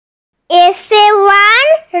Essay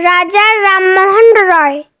 1 Raja Ram Mohan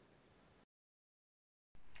Roy.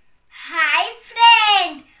 Hi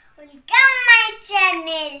friend, welcome my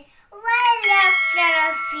channel. Welcome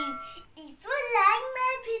Pranavi. If you like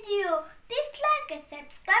my video, please like and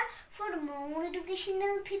subscribe for more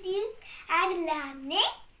educational videos and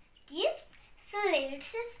learning tips. So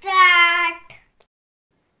let's start.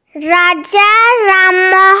 Raja Ram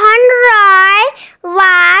Mohan Roy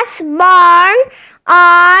was born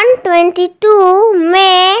on 22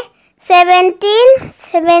 May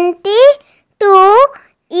 1772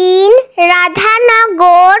 in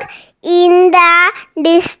Radhanagar in the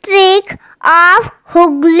district of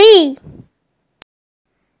Hooghly.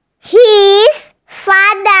 His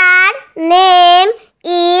father's name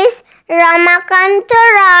is Ramakanta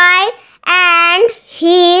Roy and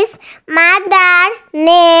his mother's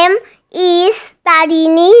name is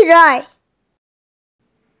Tarini Roy.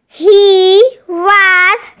 He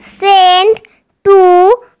was sent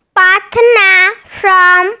to Patna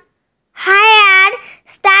from higher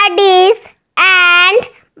studies and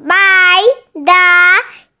by the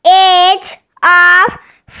age of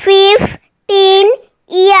 15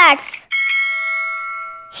 years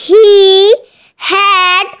he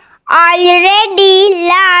had already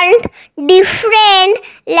learned different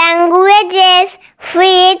languages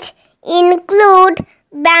which include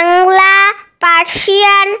Bangla,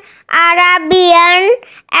 Persian, Arabian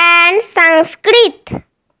and Sanskrit.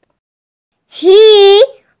 He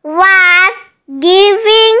was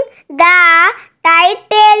given the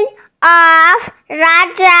title of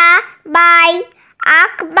Raja by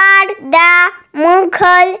Akbar the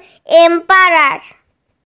Mughal Emperor.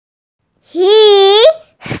 He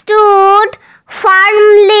stood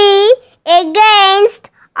firmly against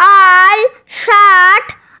all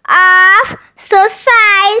sort of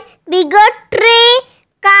social bigotry,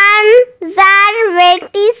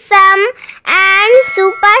 conservatism and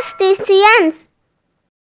superstitions.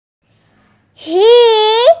 He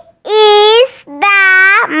is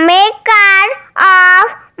the maker of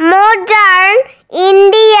modern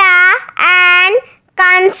India and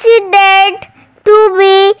considered to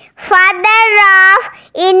be father of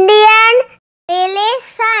Indian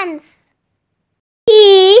relations.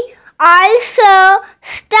 He also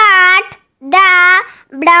started the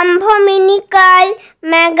Brahminical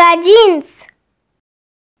magazines.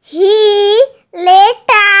 He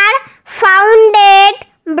later founded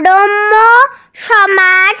Brahmo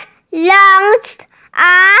Samaj, launched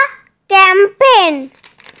a campaign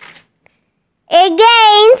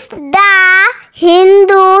against the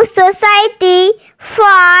Hindu Society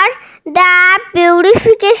for the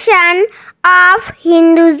purification of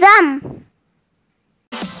Hinduism.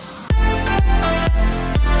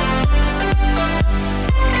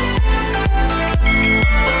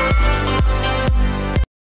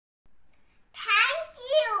 Thank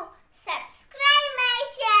you. Subscribe my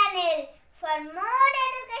channel for more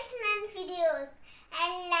educational videos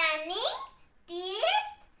and learning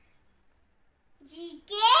tips,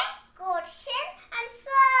 GK, questions.